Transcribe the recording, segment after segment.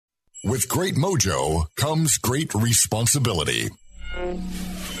With great mojo comes great responsibility.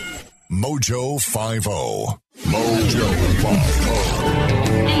 Mojo 50. Mojo 50.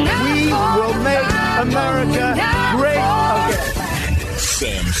 We will make America great again.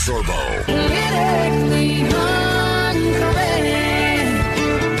 Sam Sorbo.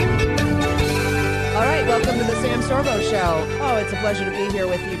 All right, welcome to the Sam Sorbo Show. Oh, it's a pleasure to be here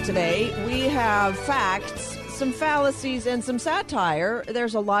with you today. We have facts, some fallacies, and some satire.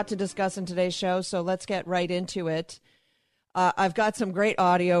 There's a lot to discuss in today's show, so let's get right into it. I've got some great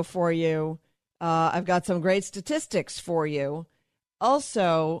audio for you. I've got some great statistics for you.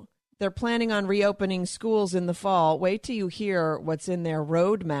 Also, they're planning on reopening schools in the fall. Wait till you hear what's in their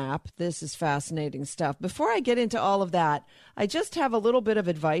roadmap. This is fascinating stuff. Before I get into all of that, I just have a little bit of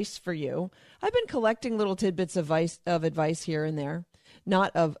advice for you. I've been collecting little tidbits of advice here and there.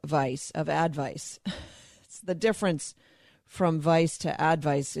 Not of vice, of advice. It's the difference from vice to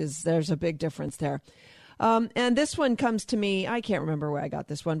advice is there's a big difference there. And this one comes to me. I can't remember where I got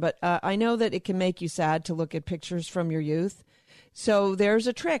this one, but I know that it can make you sad to look at pictures from your youth. So there's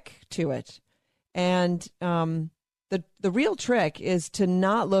a trick to it. And the real trick is to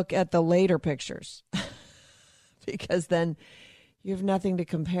not look at the later pictures because then you have nothing to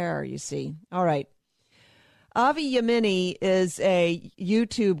compare, you see. All right. Avi Yemini is a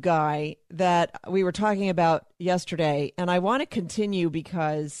YouTube guy that we were talking about yesterday. And I want to continue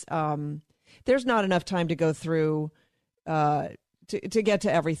because there's not enough time to go through to get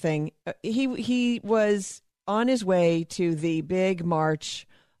to everything. He was on his way to the big march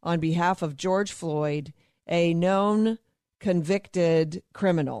on behalf of George Floyd, a known convicted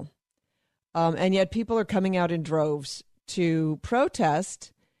criminal. And yet people are coming out in droves to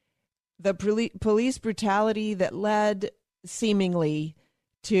protest the police brutality that led seemingly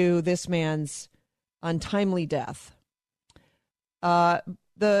to this man's untimely death.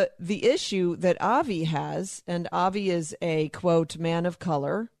 The issue that Avi has, and Avi is a, quote, man of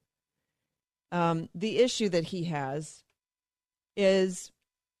color, the issue that he has is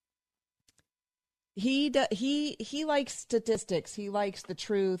he likes statistics. He likes the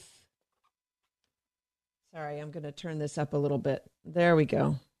truth. Sorry, I'm going to turn this up a little bit. There we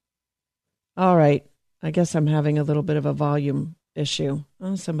go. All right. I guess I'm having a little bit of a volume issue.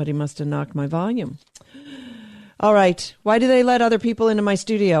 Oh, somebody must have knocked my volume. All right. Why do they let other people into my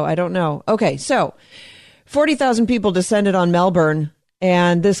studio? I don't know. Okay, so 40,000 people descended on Melbourne.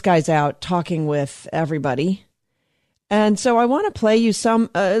 And this guy's out talking with everybody. And so I want to play you some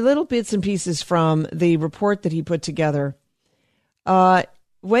little bits and pieces from the report that he put together.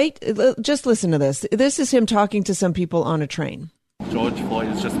 Just listen to this. This is him talking to some people on a train. George Floyd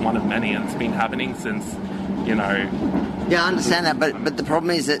is just one of many, and it's been happening since, Yeah, I understand that, but the problem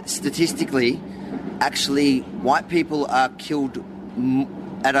is that statistically, actually, white people are killed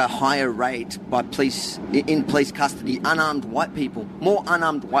at a higher rate by police in police custody, unarmed white people. More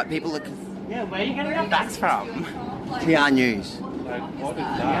unarmed white people. Yeah, where are you getting your facts from? PR News. What is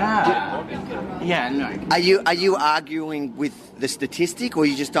that? Yeah, no. Are you arguing with the statistic, or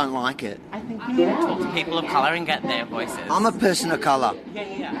you just don't like it? I think we need to talk to people of colour and get their voices. I'm a person of colour.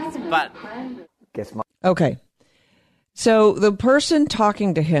 Yeah. But Okay. So the person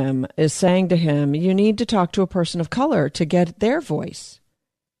talking to him is saying to him, you need to talk to a person of color to get their voice.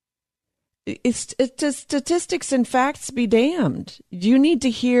 It's statistics and facts be damned. You need to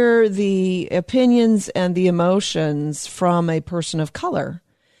hear the opinions and the emotions from a person of color.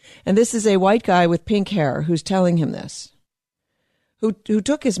 And this is a white guy with pink hair who's telling him this, who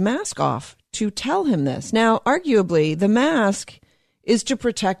took his mask off to tell him this. Now, arguably, the mask is to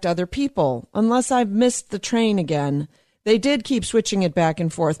protect other people. Unless I've missed the train again, they did keep switching it back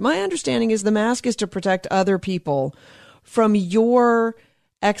and forth. My understanding is the mask is to protect other people from your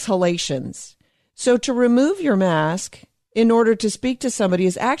exhalations. So to remove your mask in order to speak to somebody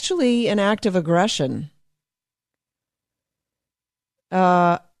is actually an act of aggression.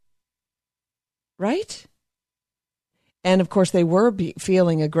 Right? And of course they were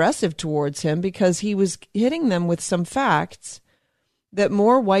feeling aggressive towards him because he was hitting them with some facts that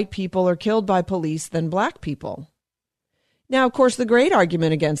more white people are killed by police than black people. Now, of course, the great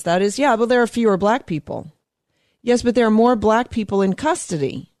argument against that is, yeah, well, there are fewer black people. Yes, but there are more black people in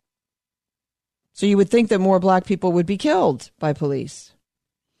custody. So you would think that more black people would be killed by police.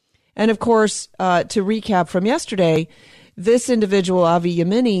 And of course, to recap from yesterday, this individual, Avi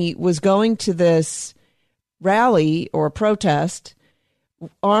Yemini, was going to this rally or protest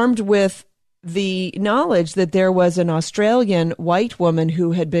armed with the knowledge that there was an Australian white woman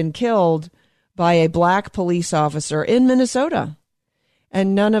who had been killed by a black police officer in Minnesota.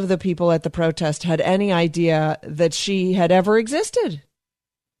 And none of the people at the protest had any idea that she had ever existed.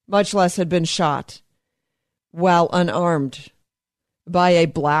 much less had been shot while unarmed by a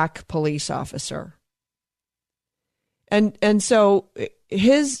black police officer. And so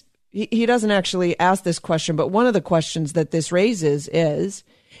he doesn't actually ask this question, but one of the questions that this raises is,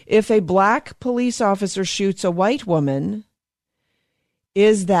 if a black police officer shoots a white woman,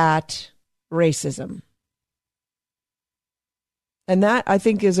 is that racism? And that, I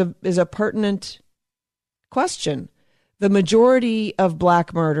think, is a pertinent question. The majority of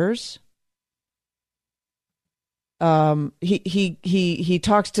black murders, he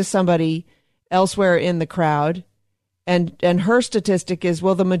talks to somebody elsewhere in the crowd, and her statistic is,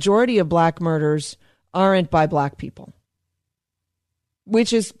 well, the majority of black murders aren't by black people,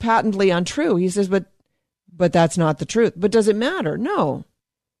 which is patently untrue. He says, but that's not the truth. But does it matter? No,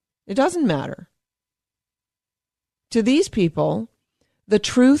 it doesn't matter. To these people, the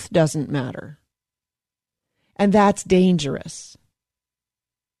truth doesn't matter. And that's dangerous.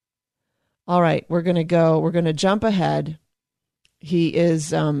 All right, we're going to jump ahead.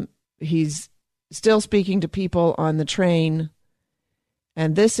 He's still speaking to people on the train.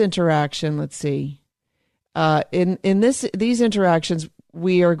 And this interaction, let's see. In these interactions,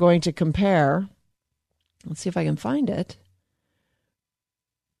 we are going to compare. Let's see if I can find it.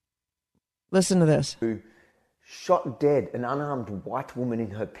 Listen to this. Who shot dead an unarmed white woman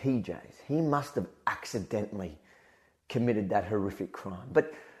in her PJs. He must have accidentally committed that horrific crime.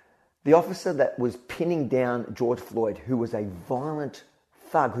 But the officer that was pinning down George Floyd, who was a violent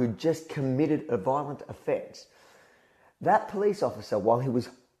thug who just committed a violent offence, that police officer, while he was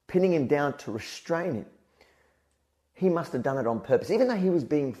pinning him down to restrain him, he must have done it on purpose, even though he was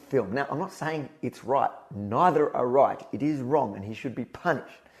being filmed. Now, I'm not saying it's right. Neither are right. It is wrong and he should be punished.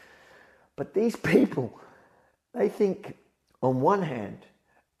 But these people, they think, on one hand,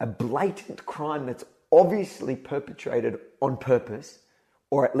 a blatant crime that's obviously perpetrated on purpose,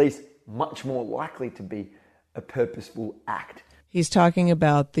 or at least much more likely to be a purposeful act. He's talking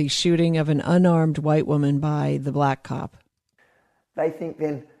about the shooting of an unarmed white woman by the black cop. They think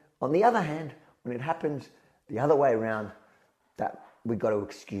then, on the other hand, when it happens the other way around, that we've got to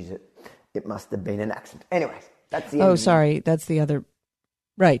excuse it. It must have been an accident. Anyways, that's the end. Oh, sorry, that's the other.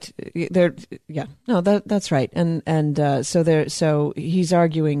 Right. There. Yeah. No, that's right. So he's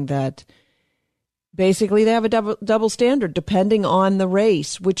arguing that basically they have a double standard depending on the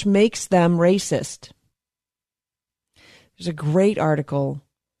race, which makes them racist. There's a great article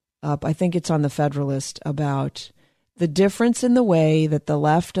up, I think it's on the Federalist, about the difference in the way that the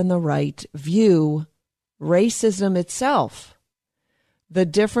left and the right view racism itself, the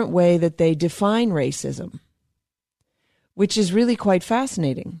different way that they define racism, which is really quite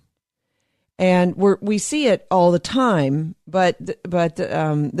fascinating. And we see it all the time, but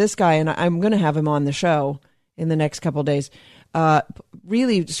this guy, and I'm going to have him on the show in the next couple of days,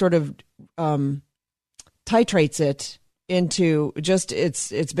 really sort of titrates it into just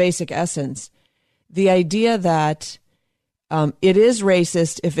its basic essence. The idea that it is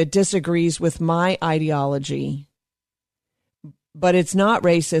racist if it disagrees with my ideology, but it's not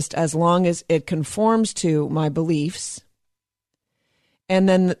racist as long as it conforms to my beliefs. And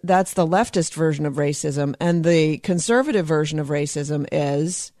then that's the leftist version of racism. And the conservative version of racism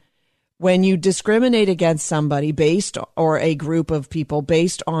is when you discriminate against somebody or a group of people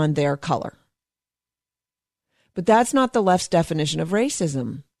based on their color. But that's not the left's definition of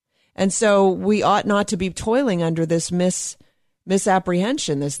racism. And so we ought not to be toiling under this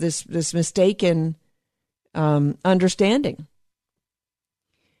misapprehension, this mistaken understanding.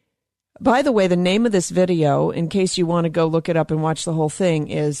 By the way, the name of this video, in case you want to go look it up and watch the whole thing,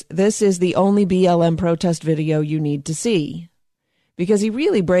 is "This is the only BLM protest video you need to see," because he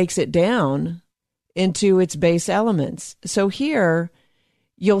really breaks it down into its base elements. So here,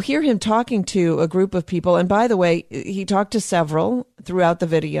 you'll hear him talking to a group of people. And by the way, he talked to several throughout the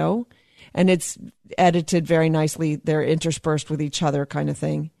video, and it's edited very nicely. They're interspersed with each other kind of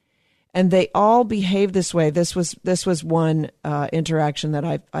thing. And they all behave this way. This was one interaction that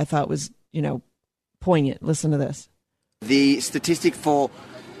I thought was, poignant. Listen to this. The statistic for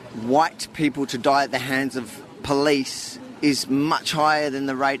white people to die at the hands of police is much higher than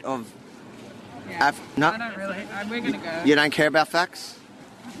the rate of... No? I don't really. We're going to go. You don't care about facts?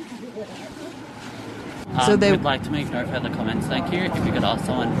 So they would like to make no further comments, thank you. If you could ask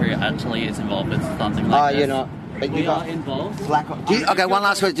someone who actually is involved with something like this. You're not... We are involved. Okay, one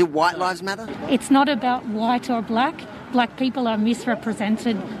last word. Do white lives matter? It's not about white or black. Black people are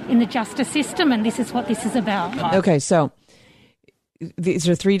misrepresented in the justice system, and this is what this is about. Okay, so these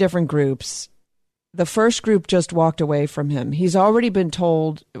are three different groups. The first group just walked away from him. He's already been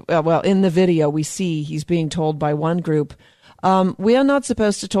told, well, in the video we see he's being told by one group, We are not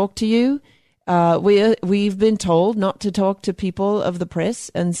supposed to talk to you. We've been told not to talk to people of the press,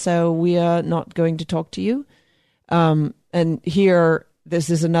 and so we are not going to talk to you. And here, this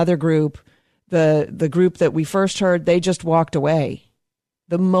is another group. The group that we first heard, they just walked away.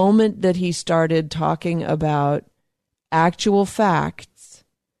 The moment that he started talking about actual facts,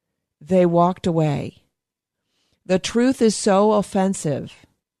 they walked away. The truth is so offensive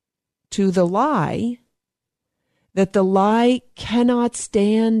to the lie that the lie cannot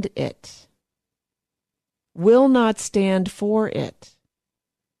stand it, will not stand for it,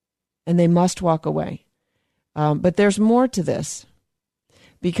 and they must walk away. But there's more to this,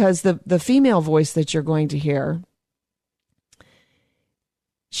 because the female voice that you're going to hear,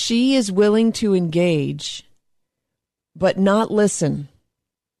 she is willing to engage, but not listen.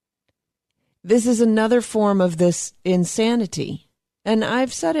 This is another form of this insanity. And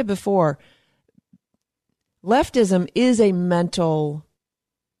I've said it before. Leftism is a mental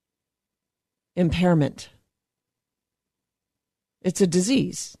impairment. It's a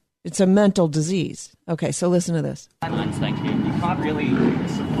disease. It's a mental disease. Okay, so listen to this. Thank you. You can't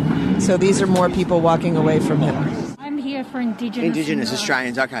really. So these are more people walking away from him. I'm here for Indigenous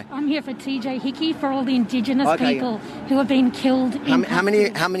Australians, okay. I'm here for TJ Hickey, for all the Indigenous Okay, people who have been killed in How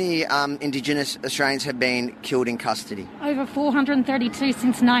many Indigenous Australians have been killed in custody? over 432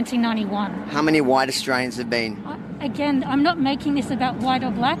 since 1991. How many white Australians have been? Again, I'm not making this about white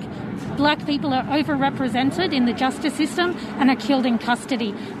or black. Black people are overrepresented in the justice system and are killed in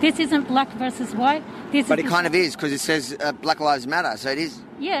custody. This isn't black versus white. But it kind of is, because it says Black Lives Matter, so it is.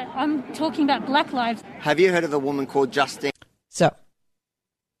 Yeah, I'm talking about black lives. Have you heard of a woman called Justine? So,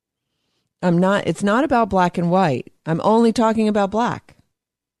 it's not about black and white. I'm only talking about black.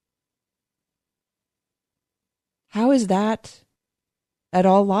 How is that at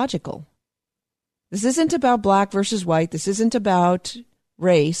all logical? This isn't about black versus white. This isn't about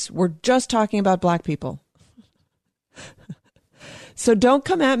race. We're just talking about black people. So don't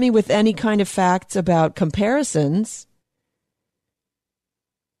come at me with any kind of facts about comparisons.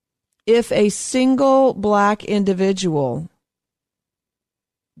 If a single black individual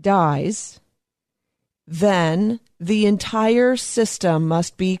dies, then the entire system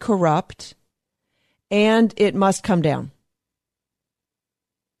must be corrupt and it must come down.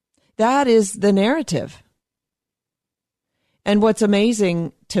 That is the narrative. And what's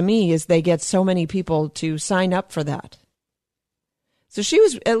amazing to me is they get so many people to sign up for that. So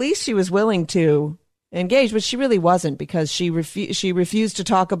she was willing to engage, but she really wasn't, because she refused to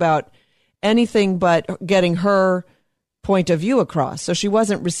talk about anything but getting her point of view across. So she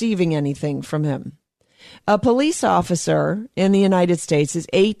wasn't receiving anything from him. A police officer in the United States is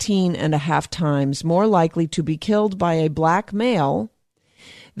 18 and a half times more likely to be killed by a black male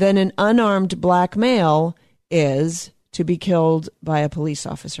than an unarmed black male is to be killed by a police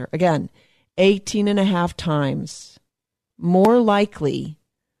officer. Again, 18 and a half times more likely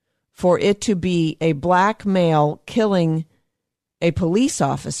for it to be a black male killing a police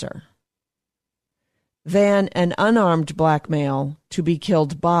officer than an unarmed black male to be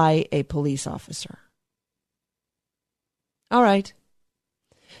killed by a police officer. All right.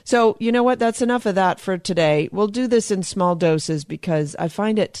 So, you know what? That's enough of that for today. We'll do this in small doses because I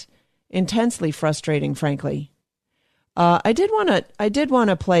find it intensely frustrating, frankly. I did want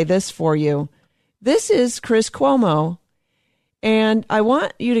to play this for you. This is Chris Cuomo, and I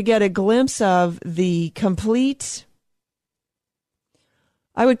want you to get a glimpse of the complete,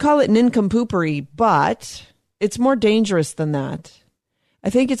 I would call it nincompooperi, but it's more dangerous than that. I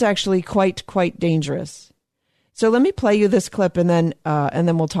think it's actually quite dangerous. So let me play you this clip, and then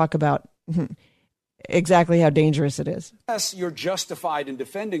we'll talk about exactly how dangerous it is. Yes, you're justified in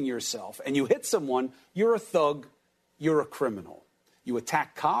defending yourself, and you hit someone, you're a thug, you're a criminal. You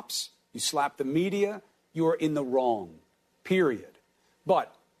attack cops, you slap the media, you are in the wrong, period.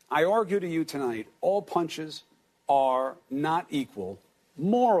 But I argue to you tonight, all punches are not equal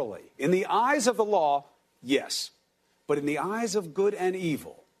morally. In the eyes of the law, yes. But in the eyes of good and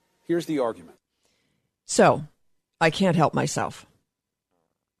evil, here's the argument. So, I can't help myself.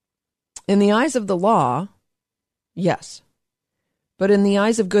 In the eyes of the law, yes. But in the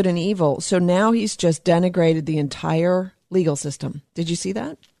eyes of good and evil, so now he's just denigrated the entire legal system. Did you see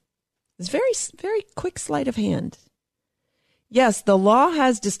that? It's very, very quick sleight of hand. Yes, the law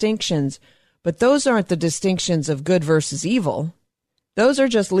has distinctions, but those aren't the distinctions of good versus evil. Those are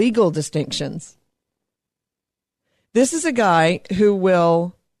just legal distinctions. This is a guy who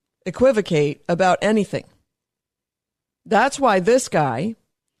will equivocate about anything. That's why this guy,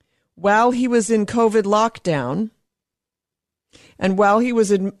 while he was in COVID lockdown, and while he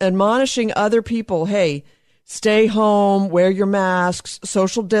was admonishing other people, hey, stay home, wear your masks,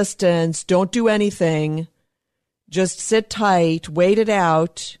 social distance, don't do anything, just sit tight, wait it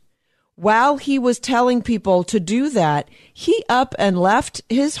out. While he was telling people to do that, he up and left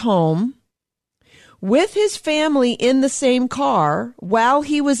his home with his family in the same car while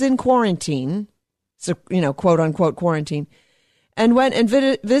he was in quarantine, so, quote unquote quarantine, and went and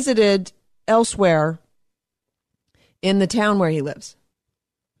visited elsewhere in the town where he lives.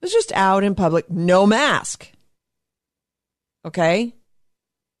 It was just out in public, no mask. Okay?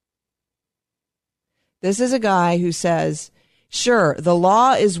 This is a guy who says, sure, the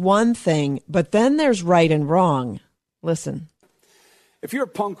law is one thing, but then there's right and wrong. Listen. If you're a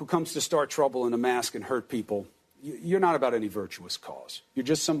punk who comes to start trouble in a mask and hurt people, you're not about any virtuous cause. You're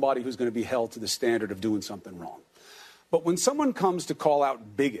just somebody who's going to be held to the standard of doing something wrong. But when someone comes to call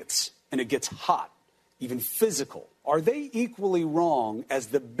out bigots and it gets hot, even physical, are they equally wrong as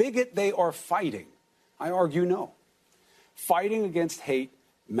the bigot they are fighting? I argue no. Fighting against hate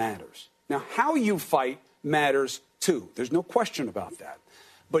matters. Now, how you fight matters too. There's no question about that.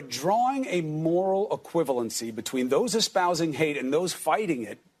 But drawing a moral equivalency between those espousing hate and those fighting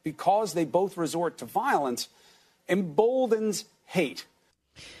it because they both resort to violence emboldens hate.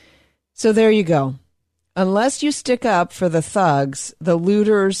 So there you go. Unless you stick up for the thugs, the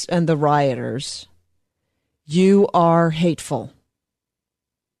looters, and the rioters, you are hateful.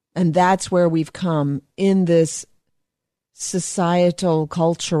 And that's where we've come in this societal,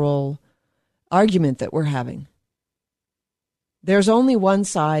 cultural argument that we're having. There's only one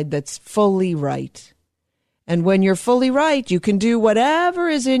side that's fully right. And when you're fully right, you can do whatever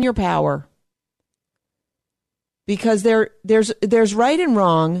is in your power. Because there's right and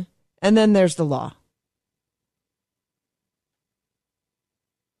wrong, and then there's the law.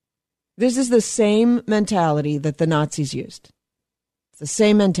 This is the same mentality that the Nazis used. It's the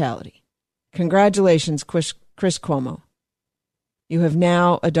same mentality. Congratulations, Chris Cuomo. You have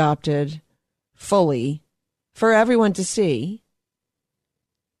now adopted fully, for everyone to see,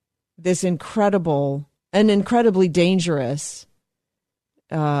 this incredibly dangerous,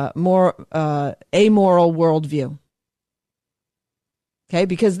 more amoral worldview. Okay,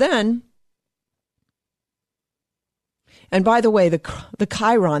 because then, and by the way, the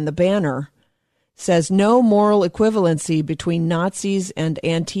chyron, the banner, says no moral equivalency between Nazis and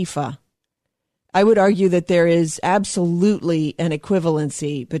Antifa. I would argue that there is absolutely an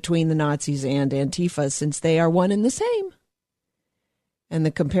equivalency between the Nazis and Antifa, since they are one and the same. And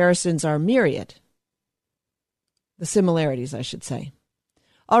the comparisons are myriad. The similarities, I should say.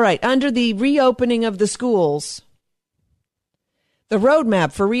 All right, under the reopening of the schools, the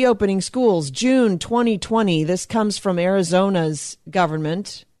roadmap for reopening schools, June 2020. This comes from Arizona's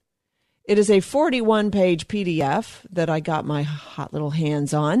government. It is a 41-page PDF that I got my hot little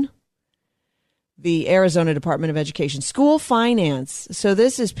hands on. The Arizona Department of Education. School finance. So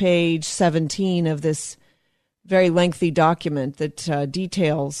this is page 17 of this very lengthy document that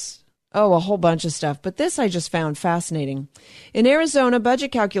details, a whole bunch of stuff. But this I just found fascinating. In Arizona,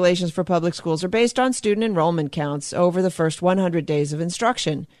 budget calculations for public schools are based on student enrollment counts over the first 100 days of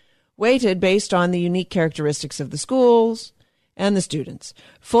instruction, weighted based on the unique characteristics of the schools and the students.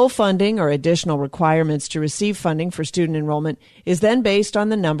 Full funding or additional requirements to receive funding for student enrollment is then based on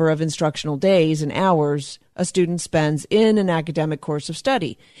the number of instructional days and hours a student spends in an academic course of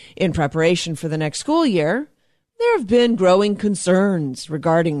study. In preparation for the next school year, there have been growing concerns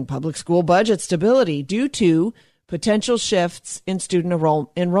regarding public school budget stability due to potential shifts in student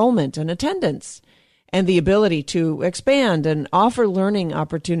enrollment and attendance, and the ability to expand and offer learning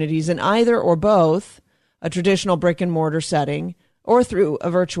opportunities in either or both a traditional brick and mortar setting or through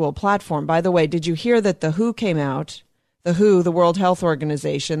a virtual platform. By the way, did you hear that the WHO came out, the WHO, the World Health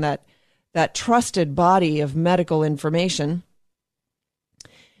Organization, that trusted body of medical information,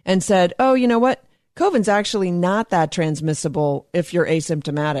 and said, oh, you know what? COVID's actually not that transmissible if you're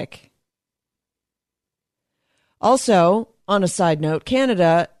asymptomatic. Also, on a side note,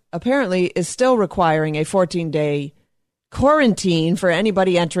 Canada apparently is still requiring a 14-day quarantine for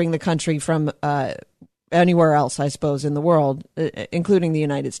anybody entering the country from anywhere else, I suppose, in the world, including the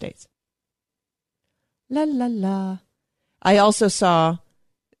United States. La, la, la. I also saw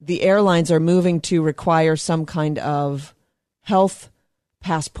the airlines are moving to require some kind of health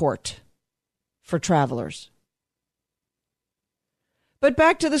passport for travelers. But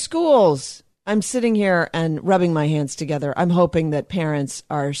back to the schools. I'm sitting here and rubbing my hands together. I'm hoping that parents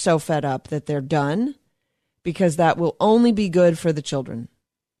are so fed up that they're done, because that will only be good for the children.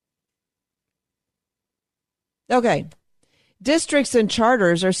 Okay. Districts and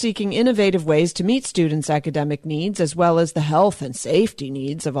charters are seeking innovative ways to meet students' academic needs as well as the health and safety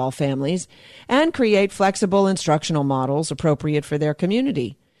needs of all families and create flexible instructional models appropriate for their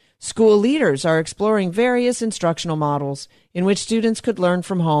community. School leaders are exploring various instructional models in which students could learn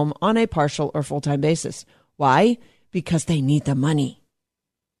from home on a partial or full-time basis. Why? Because they need the money.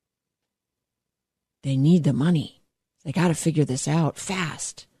 They need the money. They got to figure this out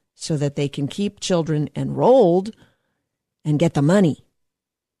fast so that they can keep children enrolled and get the money.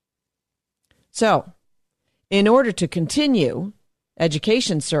 So, in order to continue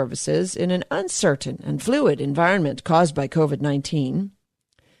education services in an uncertain and fluid environment caused by COVID-19,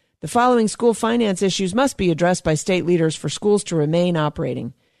 the following school finance issues must be addressed by state leaders for schools to remain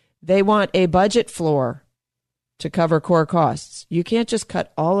operating. They want a budget floor to cover core costs. You can't just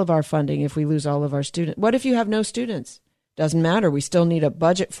cut all of our funding if we lose all of our students. What if you have no students? Doesn't matter. We still need a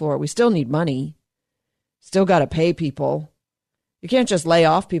budget floor. We still need money. Still got to pay people. You can't just lay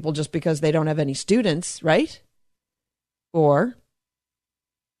off people just because they don't have any students, right? Or,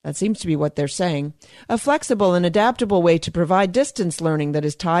 that seems to be what they're saying, a flexible and adaptable way to provide distance learning that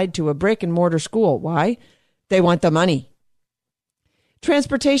is tied to a brick and mortar school. Why? They want the money.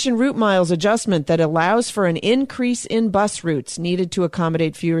 Transportation route miles adjustment that allows for an increase in bus routes needed to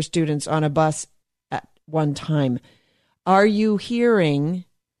accommodate fewer students on a bus at one time. Are you hearing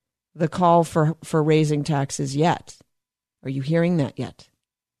the call for raising taxes yet? Are you hearing that yet?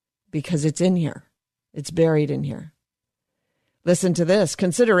 Because it's in here. It's buried in here. Listen to this.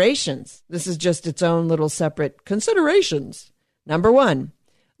 Considerations. This is just its own little separate considerations. Number 1,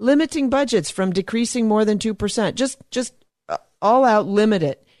 limiting budgets from decreasing more than 2%. Just all out limit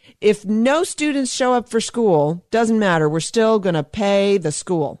it. If no students show up for school, doesn't matter. We're still going to pay the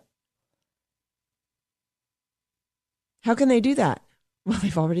school. How can they do that? Well,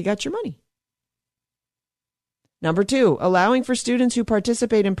 they've already got your money. Number 2, allowing for students who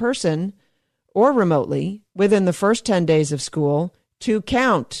participate in person or remotely within the first 10 days of school to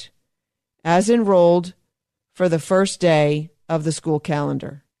count as enrolled for the first day of the school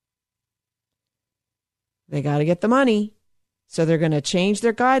calendar. They got to get the money, so they're going to change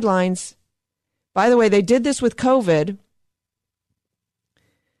their guidelines. By the way, they did this with COVID.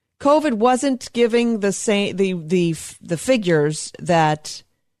 COVID wasn't giving the figures that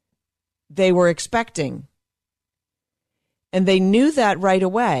they were expecting. And they knew that right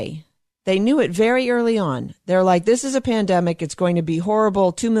away. They knew it very early on. They're like, this is a pandemic. It's going to be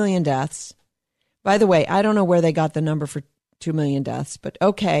horrible. 2 million deaths. By the way, I don't know where they got the number for 2 million deaths, but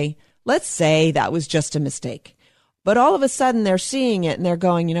okay, let's say that was just a mistake. But all of a sudden they're seeing it and they're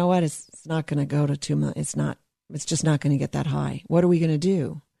going, you know what? It's not going to go to 2 million. It's just not going to get that high. What are we going to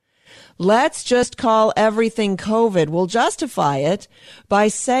do? Let's just call everything COVID. We'll justify it by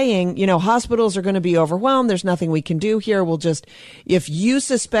saying, hospitals are going to be overwhelmed. There's nothing we can do here. If you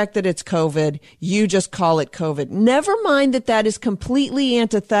suspect that it's COVID, you just call it COVID. Never mind that is completely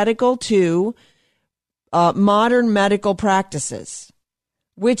antithetical to modern medical practices,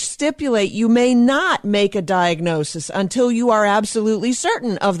 which stipulate you may not make a diagnosis until you are absolutely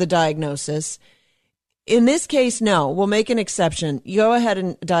certain of the diagnosis. In this case, no, we'll make an exception. You go ahead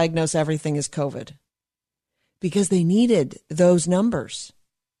and diagnose everything as COVID because they needed those numbers.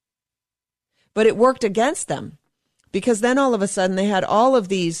 But it worked against them because then all of a sudden they had all of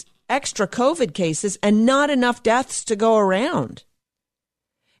these extra COVID cases and not enough deaths to go around.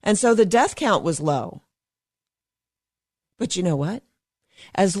 And so the death count was low. But you know what?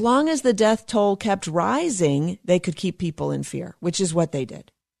 As long as the death toll kept rising, they could keep people in fear, which is what they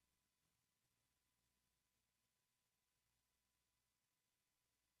did.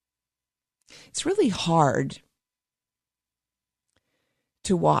 It's really hard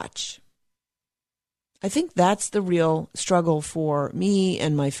to watch. I think that's the real struggle for me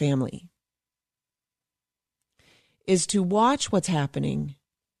and my family, is to watch what's happening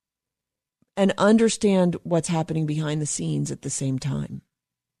and understand what's happening behind the scenes at the same time.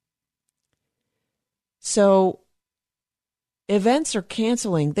 So events are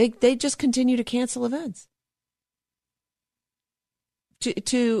canceling. They just continue to cancel events.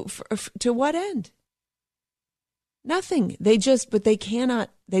 To what end? Nothing. But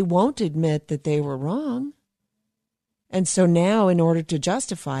they won't admit that they were wrong. And so now, in order to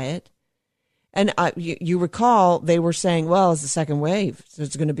justify it, and you recall, they were saying, well, it's a second wave. So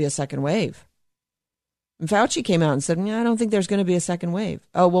it's going to be a second wave. And Fauci came out and said, I don't think there's going to be a second wave.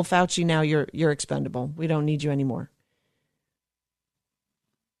 Oh, well, Fauci, now you're expendable. We don't need you anymore.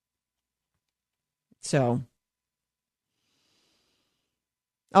 So,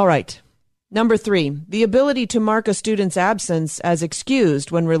 all right. Number 3, the ability to mark a student's absence as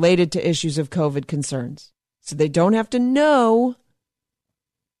excused when related to issues of COVID concerns. So they don't have to know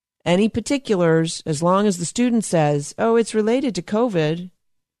any particulars. As long as the student says, oh, it's related to COVID,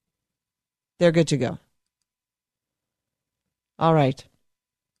 they're good to go. All right.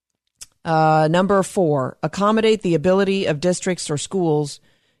 Number 4, accommodate the ability of districts or schools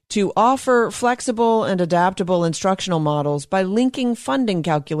to offer flexible and adaptable instructional models by linking funding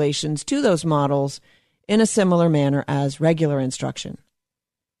calculations to those models in a similar manner as regular instruction.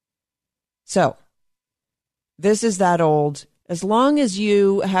 So, this is that old, as long as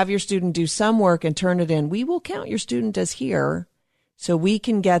you have your student do some work and turn it in, we will count your student as here so we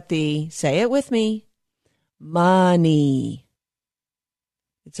can get the, say it with me, money.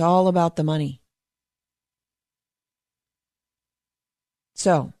 It's all about the money.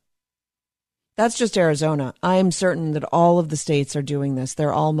 So, that's just Arizona. I'm certain that all of the states are doing this.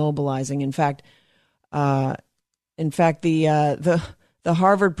 They're all mobilizing. In fact, the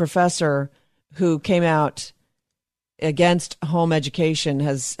Harvard professor who came out against home education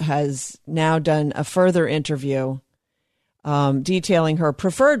has now done a further interview detailing her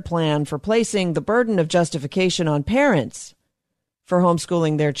preferred plan for placing the burden of justification on parents for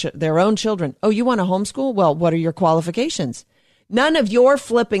homeschooling their own children. Oh, you want to homeschool? Well, what are your qualifications? None of your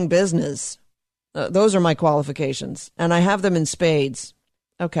flipping business. Those are my qualifications, and I have them in spades.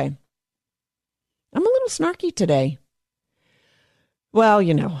 Okay. I'm a little snarky today. Well,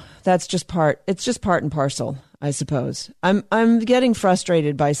 that's just it's just part and parcel, I suppose. I'm getting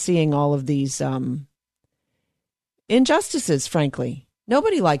frustrated by seeing all of these injustices, frankly.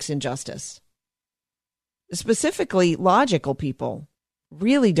 Nobody likes injustice. Specifically, logical people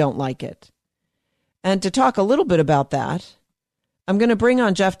really don't like it. And to talk a little bit about that, I'm going to bring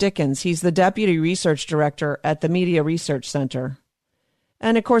on Geoff Dickens. He's the Deputy Research Director at the Media Research Center.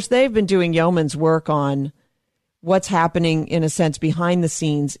 And, of course, they've been doing yeoman's work on what's happening, in a sense, behind the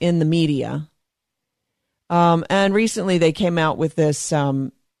scenes in the media. And recently they came out with this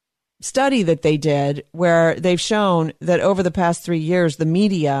study that they did where they've shown that over the past 3 years, the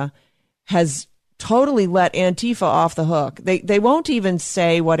media has totally let Antifa off the hook. They won't even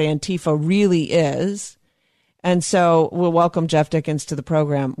say what Antifa really is. And so we'll welcome Geoff Dickens to the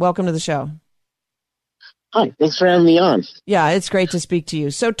program. Welcome to the show. Hi, thanks for having me on. Yeah, it's great to speak to you.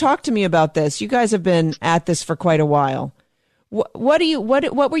 So talk to me about this. You guys have been at this for quite a while. What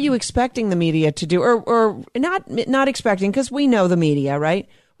were you expecting the media to do, or not expecting, because we know the media, right?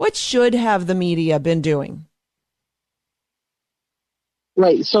 What should have the media been doing?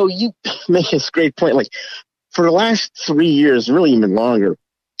 Right. So you make this great point. Like, for the last 3 years, really even longer,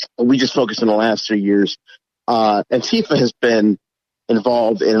 we just focused on the last 3 years. Antifa has been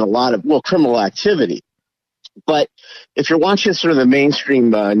involved in a lot of, criminal activity. But if you're watching sort of the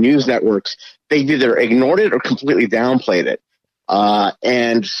mainstream news networks, they either ignored it or completely downplayed it.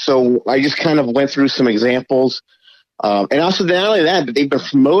 And so I just kind of went through some examples. And also, not only that, but they've been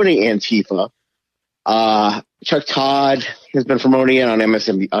promoting Antifa. Chuck Todd has been promoting it on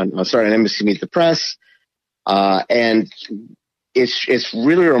NBC Meet the Press. And it's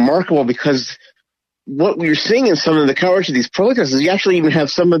really remarkable because what we're seeing in some of the coverage of these protests is you actually even have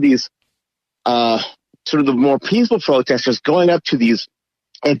some of these sort of the more peaceful protesters going up to these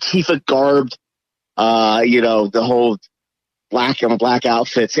Antifa garbed, the whole black on black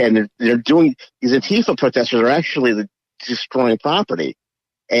outfits, and they're doing, these Antifa protesters are actually destroying property.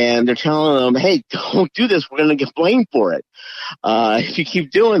 And they're telling them, hey, don't do this. We're going to get blamed for it if you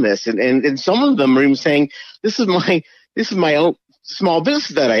keep doing this. And some of them are even saying, this is my own small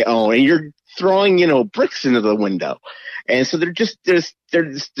business that I own, and you're throwing, bricks into the window. And so they're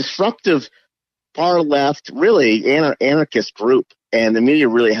this disruptive, far left, really anarchist group, and the media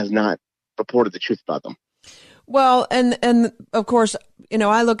really has not reported the truth about them. Well, and of course,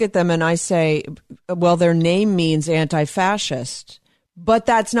 I look at them and I say, well, their name means anti-fascist. But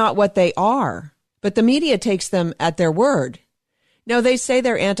that's not what they are. But the media takes them at their word. No, they say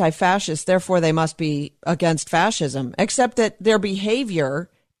they're anti-fascist, therefore they must be against fascism, except that their behavior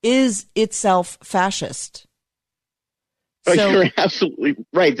is itself fascist. So, you're absolutely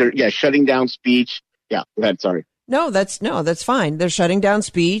right. They're shutting down speech. Yeah, go ahead, sorry. No, that's fine. They're shutting down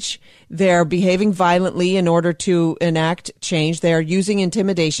speech. They're behaving violently in order to enact change. They're using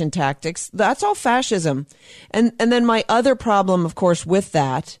intimidation tactics. That's all fascism. And then my other problem, of course, with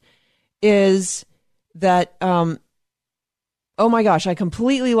that is that, oh my gosh, I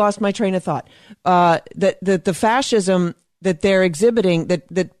completely lost my train of thought. That the fascism that they're exhibiting,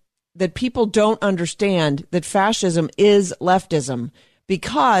 that people don't understand that fascism is leftism,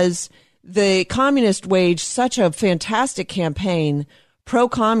 because the communists waged such a fantastic campaign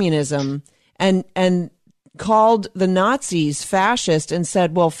pro-communism and called the Nazis fascist and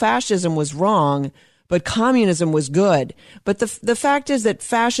said, well, fascism was wrong, but communism was good. But the fact is that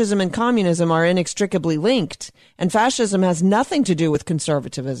fascism and communism are inextricably linked, and fascism has nothing to do with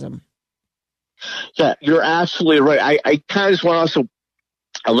conservatism. Yeah, you're absolutely right. I kind of just want to also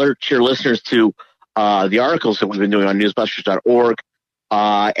alert your listeners to the articles that we've been doing on newsbusters.org.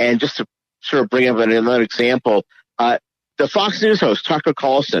 And just to sort of bring up another example, the Fox News host, Tucker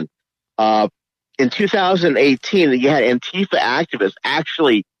Carlson, in 2018, you had Antifa activists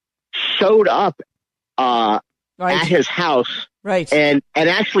actually showed up at his house, and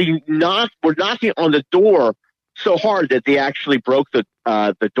actually were knocking on the door so hard that they actually broke the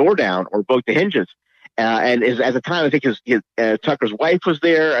door down or broke the hinges. And at the time, I think his Tucker's wife was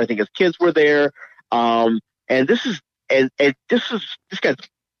there. I think his kids were there. And this got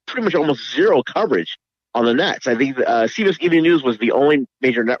pretty much almost zero coverage on the nets. I think CBS Evening News was the only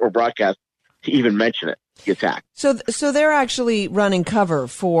major network broadcast to even mention it, the attack. So they're actually running cover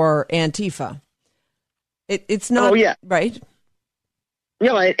for Antifa. It's not. Oh yeah, right.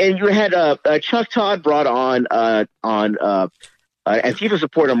 Yeah, and you had Chuck Todd brought on Antifa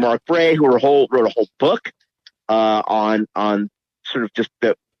supporter Mark Bray, who wrote a whole book on sort of just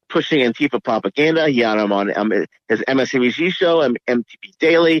the pushing Antifa propaganda. He had him on his MSNBC show, MTV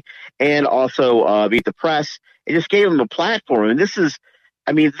Daily, and also Beat the Press. It just gave him a platform. And this is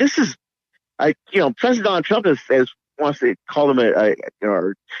President Donald Trump wants to call them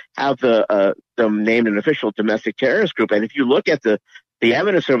or have them named an official domestic terrorist group. And if you look at the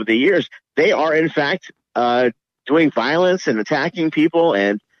evidence over the years, they are in fact doing violence and attacking people.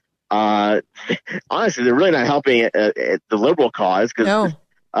 And honestly, they're really not helping the liberal cause. No.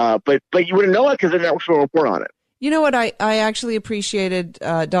 But you wouldn't know it because the networks will report on it. You know what? I actually appreciated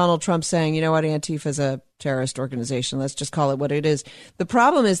Donald Trump saying, you know what, Antifa is a terrorist organization. Let's just call it what it is. The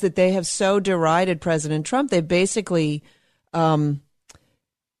problem is that they have so derided President Trump. They basically,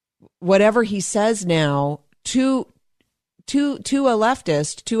 whatever he says now to a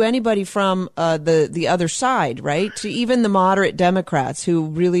leftist, to anybody from the other side, right? To even the moderate Democrats who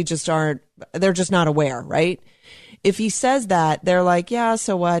really just they're just not aware, right? If he says that, they're like, yeah,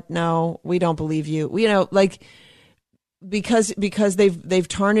 so what? No, we don't believe you. You know, like, because they've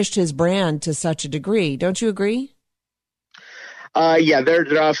tarnished his brand to such a degree. Don't you agree? Yeah, they're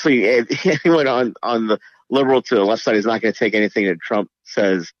obviously, anyone on the liberal to the left side is not going to take anything that Trump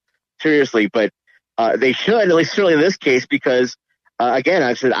says seriously, but they should, at least certainly in this case, because again,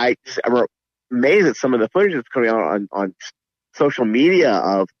 I'm amazed at some of the footage that's coming out on social media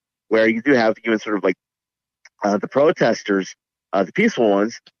of where you do have even sort of like the protesters, the peaceful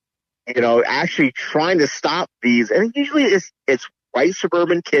ones, actually trying to stop these. And usually it's white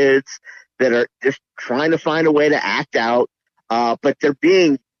suburban kids that are just trying to find a way to act out. But they're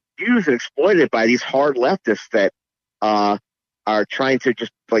being used and exploited by these hard leftists that are trying to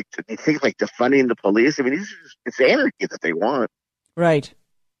just like things like defunding the police. I mean, it's anarchy that they want. Right.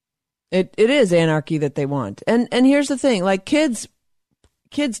 It is anarchy that they want. And here's the thing, like kids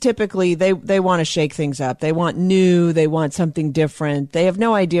typically, they want to shake things up. They want new. They want something different. They have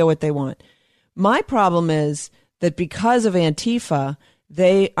no idea what they want. My problem is that because of Antifa,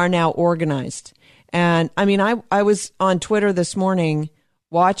 they are now organized. And I mean, I was on Twitter this morning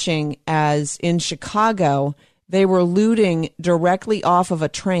watching as in Chicago, they were looting directly off of a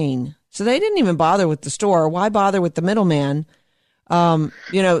train. So they didn't even bother with the store. Why bother with the middleman?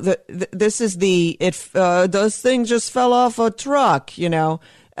 This is those things just fell off a truck, and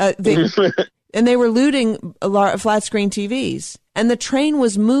they were looting flat screen TVs, and the train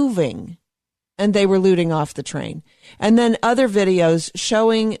was moving, and they were looting off the train. And then other videos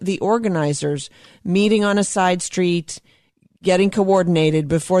showing the organizers meeting on a side street, getting coordinated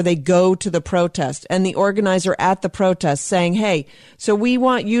before they go to the protest, and the organizer at the protest saying, hey, so we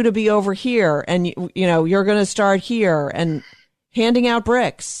want you to be over here, and you're going to start here, and handing out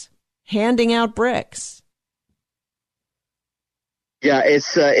bricks. Yeah,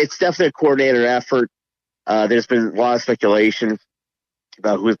 it's definitely a coordinated effort. There's been a lot of speculation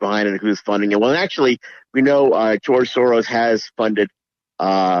about who's behind it and who's funding it. Well, actually, we know George Soros has funded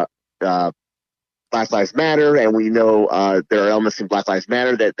Black Lives Matter, and we know there are elements in Black Lives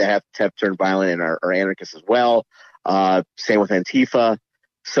Matter that have turned violent and are anarchists as well. Same with Antifa.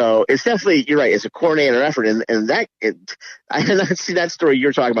 So it's definitely, you're right, it's a coordinated effort, and I have not seen that story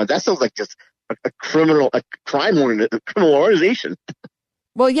you're talking about. That sounds like just a criminal organization.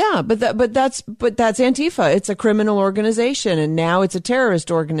 Well, yeah, but that's Antifa. It's a criminal organization, and now it's a terrorist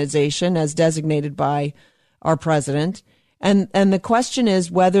organization as designated by our president. And the question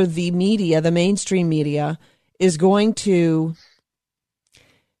is whether the media, the mainstream media, is going to,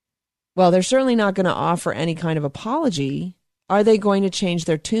 well, they're certainly not going to offer any kind of apology. Are they going to change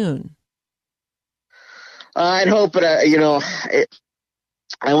their tune? I'd hope, but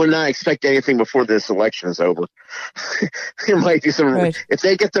I would not expect anything before this election is over. There might be some. Right. If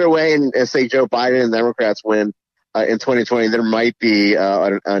they get their way and say Joe Biden and the Democrats win in 2020, there might be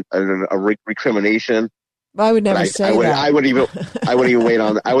a recrimination. I would never say that. I wouldn't even wait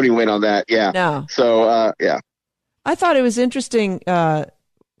on. I wouldn't even wait on that. Yeah. No. So yeah. I thought it was interesting. Joe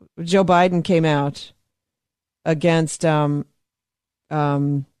Biden came out against.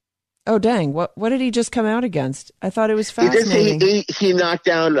 Oh dang! What did he just come out against? I thought it was fascinating. He knocked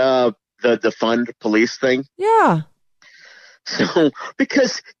down the fund police thing. Yeah. So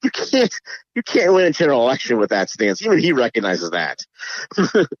because you can't win a general election with that stance. Even he recognizes that.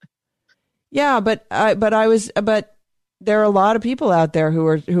 Yeah, but there are a lot of people out there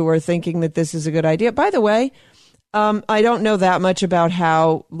who are thinking that this is a good idea. By the way, I don't know that much about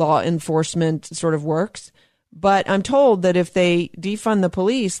how law enforcement sort of works. But I'm told that if they defund the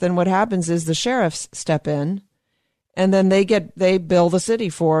police, then what happens is the sheriffs step in, and then they bill the city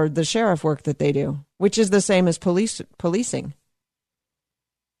for the sheriff work that they do, which is the same as policing.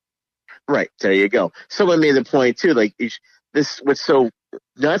 Right. There you go. Someone made the point too. Like what's so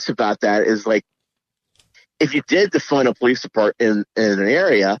nuts about that is like, if you did defund a police department in an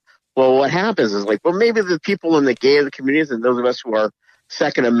area, well, what happens is like, well, maybe the people in the gated communities and those of us who are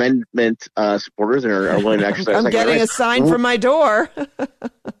Second Amendment supporters and are willing to exercise. I'm getting a sign from my door.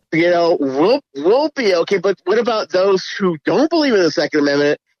 We'll be okay. But what about those who don't believe in the Second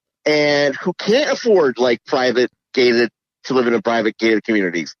Amendment and who can't afford like to live in private gated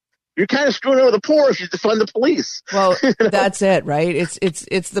communities? You're kind of screwing over the poor if you defund the police. Well, that's it, right?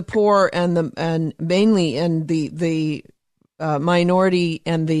 It's the poor and mainly in the minority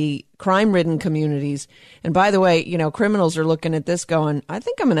and the crime-ridden communities. And by the way, criminals are looking at this going, I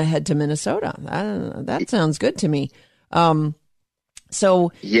think I'm going to head to Minnesota. That sounds good to me.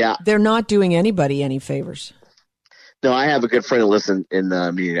 So yeah, they're not doing anybody any favors. No, I have a good friend who lives in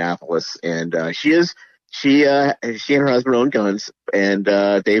Minneapolis, and she and her husband own guns, and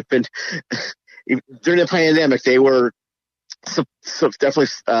they've been during the pandemic. They were so definitely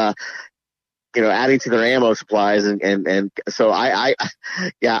adding to their ammo supplies, and so I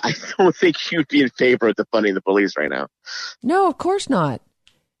don't think you'd be in favor of defunding the police right now. No, of course not.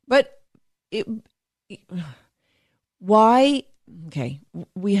 But why? Okay,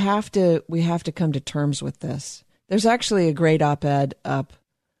 we have to come to terms with this. There's actually a great op-ed up,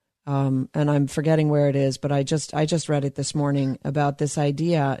 and I'm forgetting where it is, but I just read it this morning about this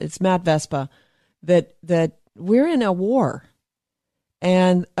idea. It's Matt Vespa that we're in a war,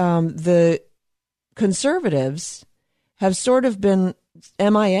 and the conservatives have sort of been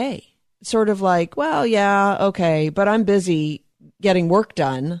MIA, sort of like, well, yeah, okay, but I'm busy getting work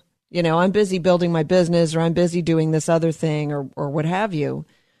done. I'm busy building my business, or I'm busy doing this other thing, or what have you.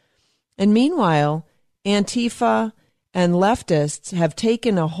 And meanwhile, Antifa and leftists have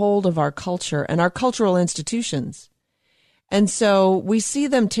taken a hold of our culture and our cultural institutions. And so we see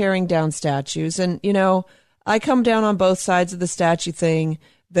them tearing down statues. And, I come down on both sides of the statue thing.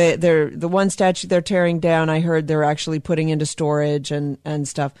 The one statue they're tearing down, I heard they're actually putting into storage and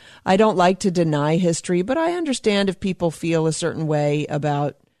stuff. I don't like to deny history, but I understand if people feel a certain way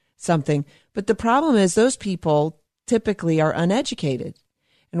about something. But the problem is those people typically are uneducated.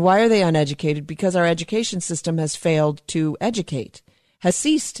 And why are they uneducated? Because our education system has failed to educate, has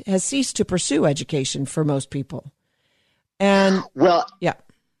ceased to pursue education for most people. And yeah,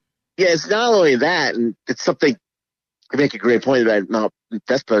 it's not only that, and it's something you make a great point about Mount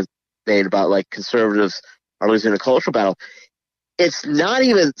Vespa made about like conservatives are losing a cultural battle. It's not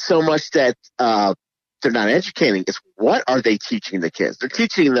even so much that they're not educating. It's what are they teaching the kids? They're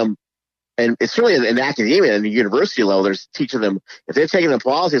teaching them, and it's really in academia and the university level, they're teaching them, if they're taking a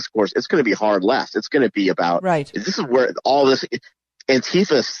politics course, it's going to be hard left. It's going to be about, right. This is where all this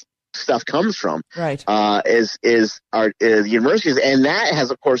Antifa stuff comes from, right? Is the universities, and that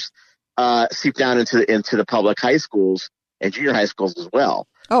has, of course, seeped down into the public high schools and junior high schools as well.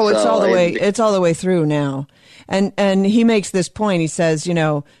 Oh, it's all the way through now. And he makes this point. He says,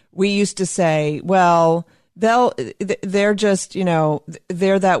 we used to say, well, they're just,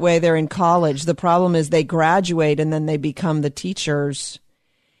 they're that way. They're in college. The problem is they graduate and then they become the teachers.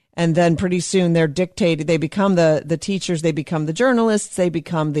 And then pretty soon they're dictated. They become the teachers. They become the journalists. They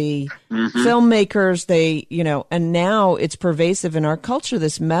become the filmmakers. And now it's pervasive in our culture.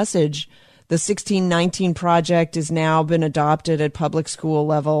 This message, the 1619 Project, has now been adopted at public school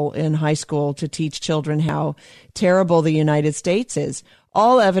level in high school to teach children how terrible the United States is.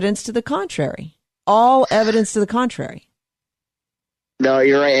 All evidence to the contrary. All evidence to the contrary. No,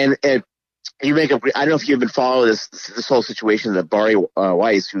 you're right. And you make I don't know if you've been following this whole situation that Bari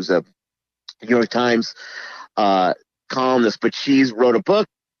Weiss, who's a New York Times columnist, but she's wrote a book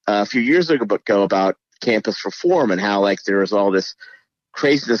a few years ago about campus reform and how like there is all this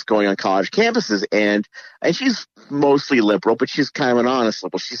craziness going on college campuses, and she's mostly liberal, but she's kind of an honest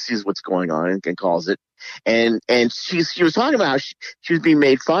liberal. She sees what's going on and calls it. And she was talking about how she was being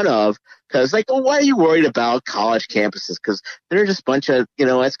made fun of because like, well, why are you worried about college campuses? Because they're just a bunch of,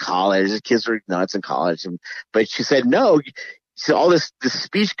 it's college. The kids are nuts in college. But she said, no, so all this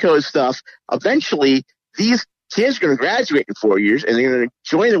speech code stuff, eventually these kids are going to graduate in 4 years and they're going to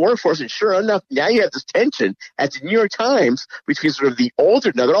join the workforce. And sure enough, now you have this tension at the New York Times between sort of the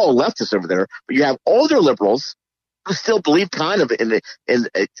older, now they're all leftists over there, but you have older liberals who still believe kind of in a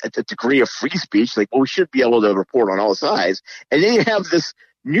degree of free speech, like, well, we should be able to report on all sides. And then you have this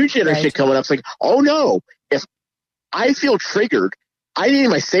new generation coming up saying, oh no, if I feel triggered, I need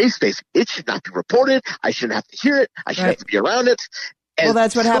my safe space. It should not be reported. I shouldn't have to hear it. I shouldn't have to be around it. And well,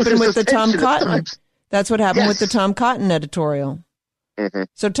 that's what happened with the Tom Cotton. That's what happened with the Tom Cotton editorial. Mm-hmm.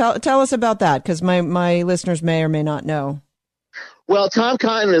 So tell us about that, because my listeners may or may not know. Well, Tom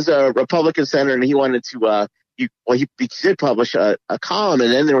Cotton is a Republican senator, and he wanted to he did publish a column,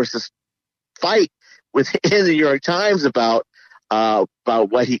 and then there was this fight within the New York Times about what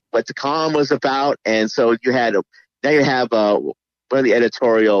the column was about, and so you have one of the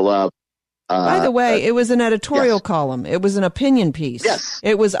editorial. By the way, it was an editorial column. It was an opinion piece. Yes,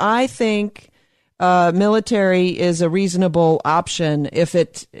 it was. I think. Military is a reasonable option if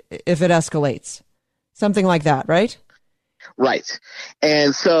it escalates, something like that, right? Right,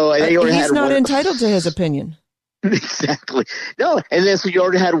 and so he's not entitled to his opinion. Exactly. No, and then so you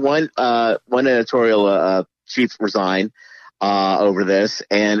already had one editorial chief resign over this,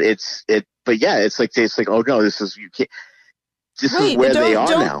 and it's like oh no, this is where they are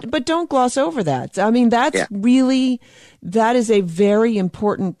now. But don't gloss over that. I mean, that is a very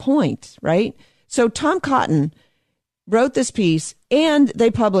important point, right? So Tom Cotton wrote this piece and they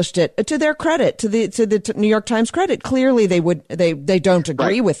published it to their credit, to the New York Times credit. Clearly they don't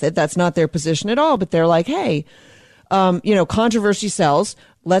agree with it. That's not their position at all. But they're like, hey, controversy sells.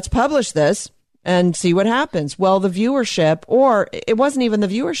 Let's publish this and see what happens. Well, the viewership, or it wasn't even the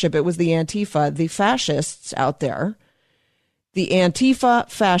viewership. It was the Antifa, the fascists out there, the Antifa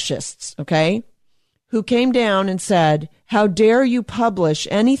fascists. Okay. Who came down and said, how dare you publish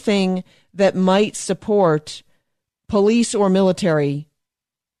anything that might support police or military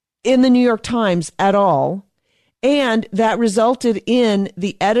in the New York Times at all. And that resulted in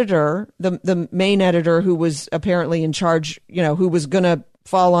the editor, the main editor who was apparently in charge, who was going to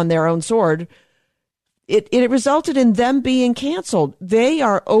fall on their own sword. It resulted in them being canceled. They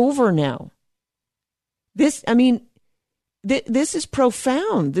are over now. This is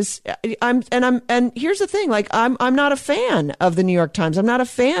profound. And here's the thing, like I'm not a fan of the New York Times. I'm not a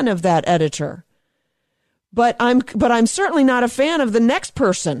fan of that editor. But I'm certainly not a fan of the next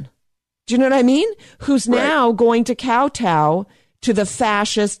person. Do you know what I mean? Who's now going to kowtow to the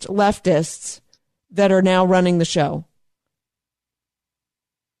fascist leftists that are now running the show.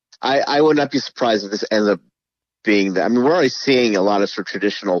 I would not be surprised if this ends up being that. I mean, we're already seeing a lot of sort of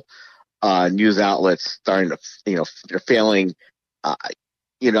traditional news outlets starting to, they're failing. I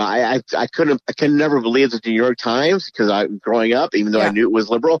can never believe the New York Times because I'm growing up, even though I knew it was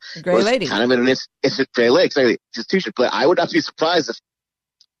liberal. Gray lady. Kind of an institution. But I would not be surprised if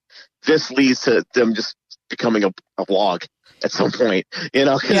this leads to them just becoming a blog at some point,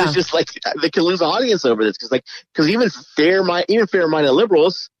 because it's just like they could lose audience over this because even fair-minded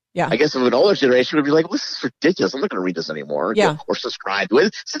liberals, I guess of an older generation would be like, well, this is ridiculous. I'm not going to read this anymore. Or subscribe to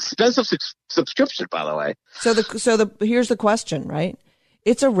it. It's an expensive subscription, by the way. So here's the question, right?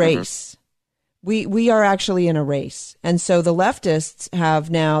 It's a race. Mm-hmm. We are actually in a race. And so the leftists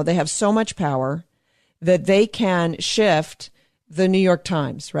they have so much power that they can shift the New York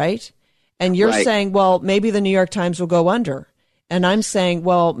Times, right? And you're saying, well, maybe the New York Times will go under. And I'm saying,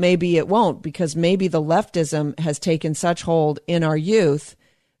 well, maybe it won't, because maybe the leftism has taken such hold in our youth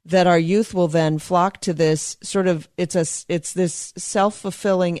that our youth will then flock to this sort of, it's this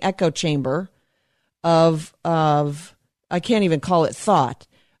self-fulfilling echo chamber of I can't even call it thought,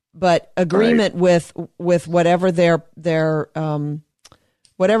 but agreement with whatever their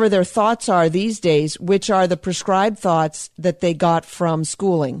thoughts are these days, which are the prescribed thoughts that they got from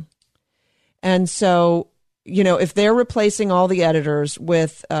schooling. And so, if they're replacing all the editors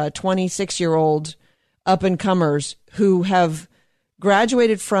with 26-year-old up-and-comers who have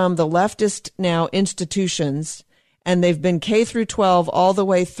graduated from the leftist now institutions, and they've been K through 12 all the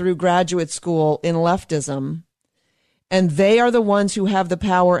way through graduate school in leftism, and they are the ones who have the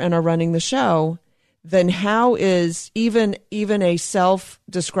power and are running the show, then how is even a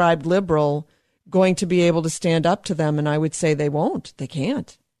self-described liberal going to be able to stand up to them? And I would say they won't. They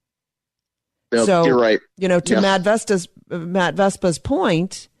can't. Nope, so you're right. To Matt Vespa's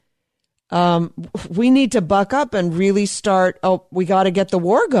point, we need to buck up and really start. We got to get the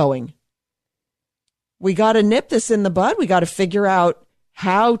war going. We got to nip this in the bud. We got to figure out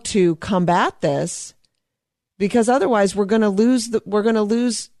how to combat this, because otherwise we're going to lose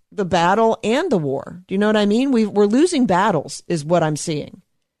the battle and the war. Do you know what I mean? We're losing battles, is what I'm seeing.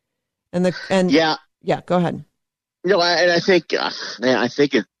 Yeah, go ahead. I think, I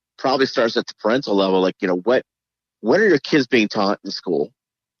think it probably starts at the parental level. Like, what are your kids being taught in school?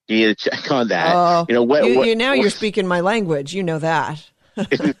 You need to check on that. You're speaking my language. You know that.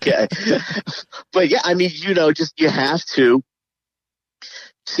 Okay. But yeah, I mean, just, you have to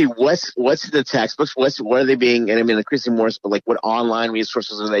see what's in the textbooks, what are they being, and I mean, increasingly more, but like, what online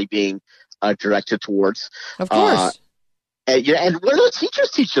resources are they being directed towards? Of course. And what are the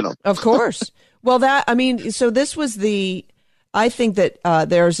teachers teaching them? Of course. Well, so this was I think that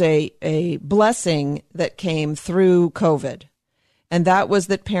there's a blessing that came through COVID, and that was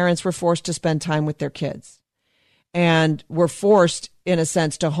that parents were forced to spend time with their kids and were forced, in a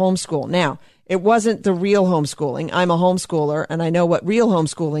sense, to homeschool. Now, it wasn't the real homeschooling. I'm a homeschooler, and I know what real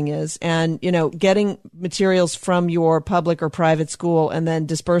homeschooling is. And, getting materials from your public or private school and then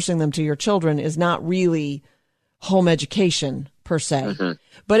dispersing them to your children is not really home education per se. Mm-hmm.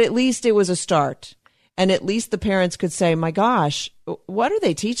 But at least it was a start. And at least the parents could say, my gosh, what are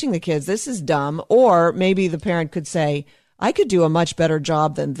they teaching the kids? This is dumb. Or maybe the parent could say, I could do a much better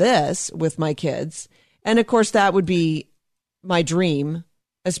job than this with my kids. And of course, that would be my dream,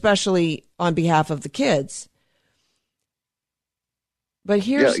 especially on behalf of the kids. But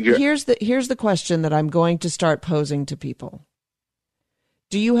here's the question that I'm going to start posing to people.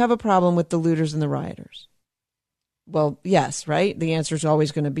 Do you have a problem with the looters and the rioters? Well, yes, right? The answer is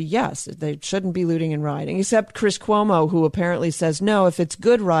always going to be yes. They shouldn't be looting and rioting, except Chris Cuomo, who apparently says, no, if it's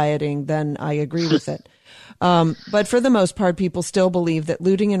good rioting, then I agree with it. But for the most part, people still believe that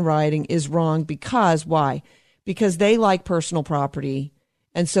looting and rioting is wrong because why? Because they like personal property,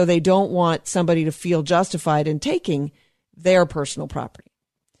 and so they don't want somebody to feel justified in taking their personal property.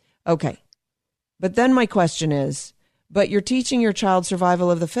 Okay. But then my question is, but you're teaching your child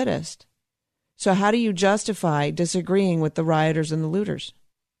survival of the fittest. So how do you justify disagreeing with the rioters and the looters?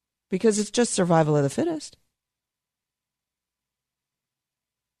 Because it's just survival of the fittest.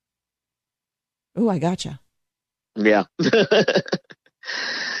 Ooh, I gotcha. Yeah.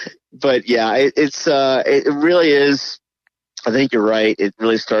 But yeah, it really is. I think you're right. It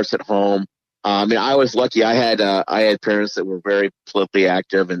really starts at home. I mean, I was lucky. I had parents that were very politically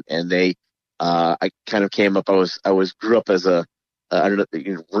active, and they, I kind of came up. I grew up as I don't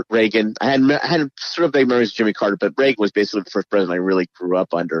know, Reagan. I had sort of big memories of Jimmy Carter, but Reagan was basically the first president I really grew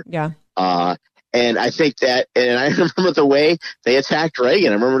up under. Yeah. And I think that, and I remember the way they attacked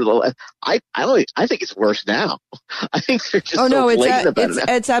Reagan. I remember I think it's worse now. I think they're just blatant about it now.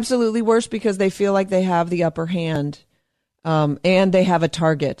 It's absolutely worse because they feel like they have the upper hand, and they have a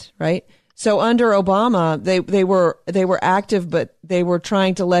target, right? So under Obama, they were active, but they were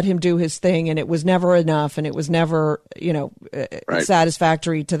trying to let him do his thing, and it was never enough, and it was never, right,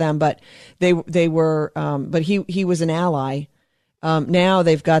 satisfactory to them. But they were, but he was an ally. Now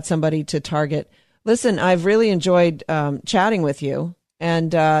they've got somebody to target. Listen, I've really enjoyed chatting with you,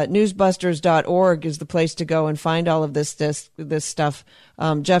 and newsbusters.org is the place to go and find all of this stuff.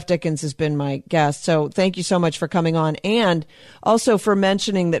 Geoff Dickens has been my guest, so thank you so much for coming on, and also for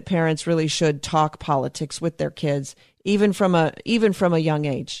mentioning that parents really should talk politics with their kids, even from a young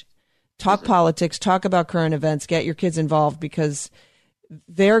age. Talk politics, talk about current events, get your kids involved, because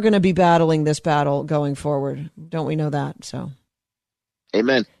they're going to be battling this battle going forward. Don't we know that? So,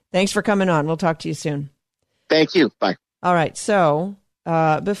 amen. Thanks for coming on. We'll talk to you soon. Thank you. Bye. All right. So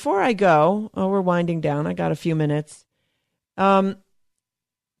before I go, we're winding down. I got a few minutes. So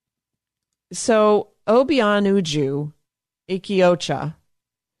Obianuju Ikiocha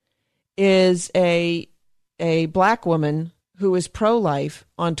is a black woman who is pro-life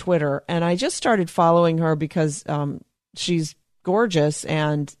on Twitter. And I just started following her because she's gorgeous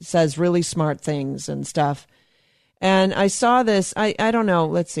and says really smart things and stuff. And I saw this, I don't know,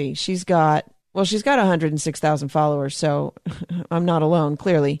 let's see. She's got 106,000 followers, so I'm not alone,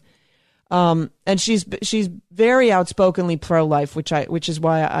 clearly. And she's very outspokenly pro-life, which is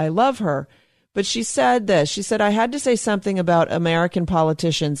why I love her. But she said this. She said, I had to say something about American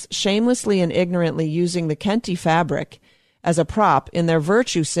politicians shamelessly and ignorantly using the Kenti fabric as a prop in their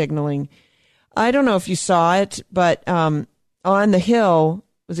virtue signaling. I don't know if you saw it, but on the Hill,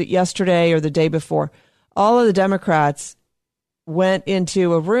 was it yesterday or the day before? All of the Democrats went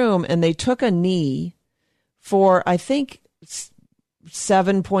into a room and they took a knee for, I think,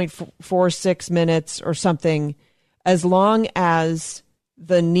 7.46 minutes or something, as long as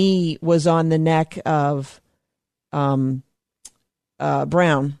the knee was on the neck of Brown.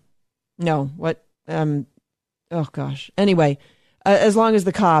 No, what? Oh gosh. Anyway, as long as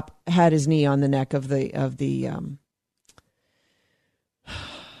the cop had his knee on the neck of the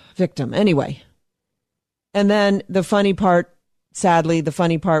victim. Anyway, and then the funny part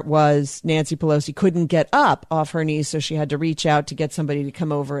was Nancy Pelosi couldn't get up off her knees, so she had to reach out to get somebody to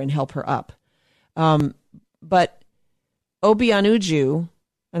come over and help her up. But Obianuju,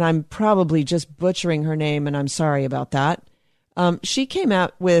 and I'm probably just butchering her name, and I'm sorry about that. She came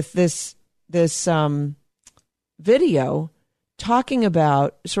out with this video talking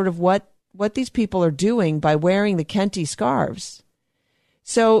about sort of what these people are doing by wearing the Kente scarves.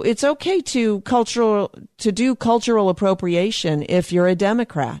 So it's okay to do cultural appropriation if you're a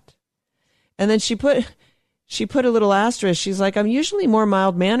Democrat. And then she put a little asterisk. She's like, I'm usually more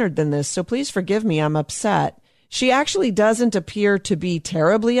mild-mannered than this, so please forgive me. I'm upset. She actually doesn't appear to be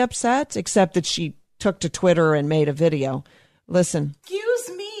terribly upset, except that she took to Twitter and made a video. Listen.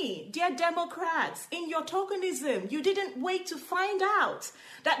 Excuse me, dear Democrats, in your tokenism, you didn't wait to find out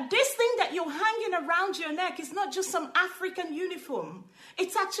that this thing that you're hanging around your neck is not just some African uniform.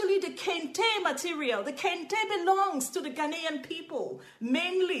 It's actually the Kente material. The Kente belongs to the Ghanaian people,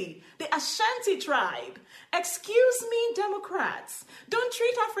 mainly the Ashanti tribe. Excuse me, Democrats, don't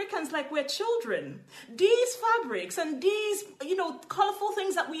treat Africans like we're children. These fabrics and these, colorful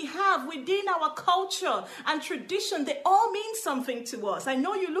things that we have within our culture and tradition, they all mean something to us. I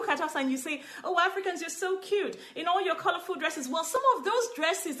know you look at us and you say, oh, Africans, you're so cute in all your colorful dresses. Well, some of those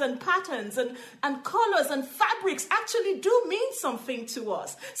dresses and patterns and colors and fabrics actually do mean something to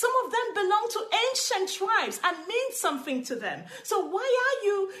us. Some of them belong to ancient tribes and mean something to them. So why are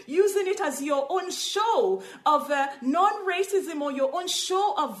you using it as your own show of non-racism or your own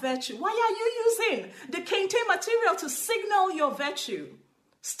show of virtue? Why are you using the Kente material to signal your virtue?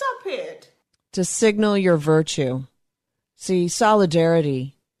 Stop it. To signal your virtue. See,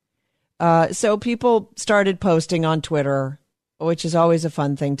 solidarity. So people started posting on Twitter, which is always a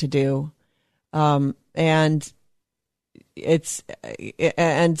fun thing to do. And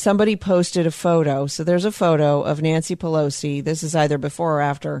somebody posted a photo. So there's a photo of Nancy Pelosi. This is either before or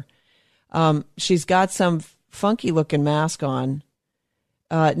after. She's got some funky looking mask on.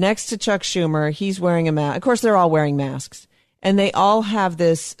 Next to Chuck Schumer, he's wearing a mask. Of course, they're all wearing masks. And they all have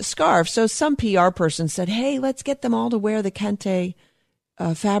this scarf. So some PR person said, hey, let's get them all to wear the Kente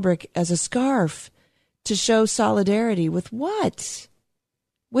fabric as a scarf to show solidarity. With what?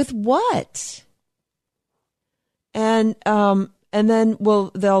 With what? And then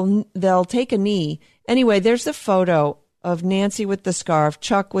they'll take a knee. Anyway, there's the photo of Nancy with the scarf,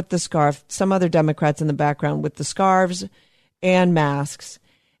 Chuck with the scarf, some other Democrats in the background with the scarves and masks.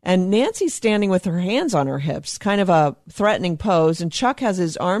 And Nancy's standing with her hands on her hips, kind of a threatening pose. And Chuck has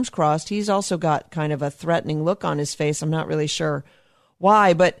his arms crossed. He's also got kind of a threatening look on his face. I'm not really sure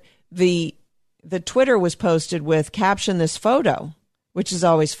why, but the Twitter was posted with caption this photo, which is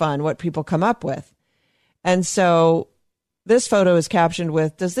always fun, what people come up with. And so this photo is captioned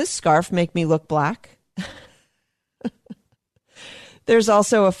with, does this scarf make me look black? There's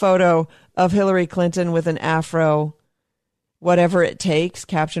also a photo of Hillary Clinton with an afro, whatever it takes,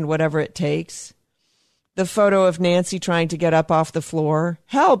 captioned whatever it takes. The photo of Nancy trying to get up off the floor.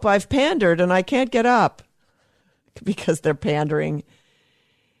 Help, I've pandered and I can't get up. Because they're pandering.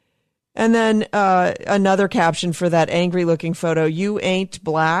 And then another caption for that angry looking photo. You ain't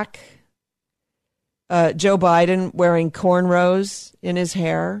black. Joe Biden wearing cornrows in his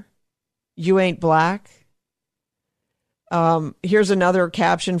hair. You ain't black. Here's another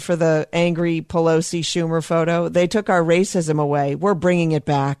caption for the angry Pelosi Schumer photo. They took our racism away. We're bringing it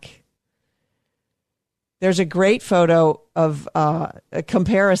back. There's a great photo of a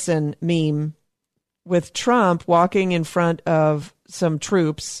comparison meme with Trump walking in front of some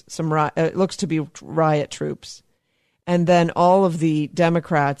troops, it looks to be riot troops. And then all of the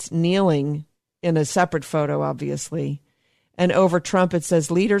Democrats kneeling in a separate photo, obviously. And over Trump, it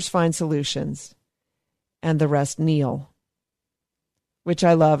says, leaders find solutions. And the rest kneel. Which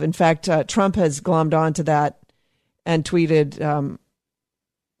I love. In fact, Trump has glommed onto that and tweeted,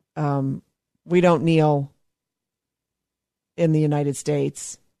 we don't kneel in the United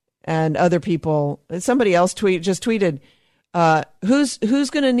States. And other people, somebody else tweeted, who's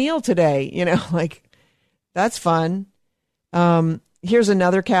going to kneel today? That's fun. Here's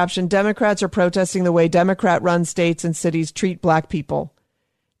another caption. Democrats are protesting the way Democrat-run states and cities treat black people.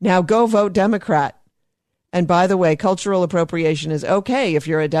 Now go vote Democrat. And by the way, cultural appropriation is okay if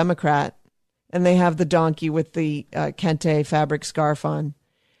you're a Democrat. And they have the donkey with the kente fabric scarf on.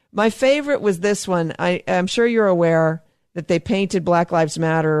 My favorite was this one. I'm sure you're aware that they painted Black Lives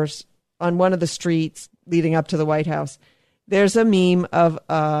Matters on one of the streets leading up to the White House. There's a meme of,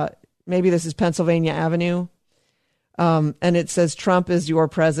 maybe this is Pennsylvania Avenue, and it says, Trump is your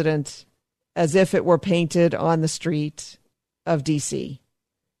president, as if it were painted on the street of D.C.,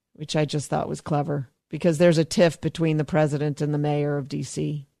 which I just thought was clever, because there's a tiff between the president and the mayor of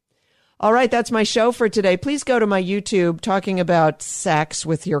D.C. All right, that's my show for today. Please go to my YouTube talking about sex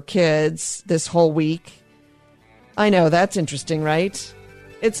with your kids this whole week. I know, that's interesting, right?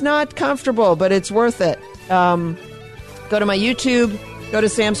 It's not comfortable, but it's worth it. Go to my YouTube, go to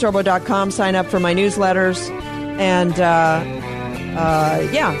samsorbo.com, sign up for my newsletters. And,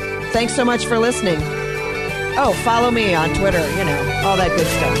 thanks so much for listening. Oh, follow me on Twitter, all that good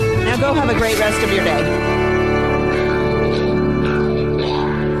stuff. Now go have a great rest of your day.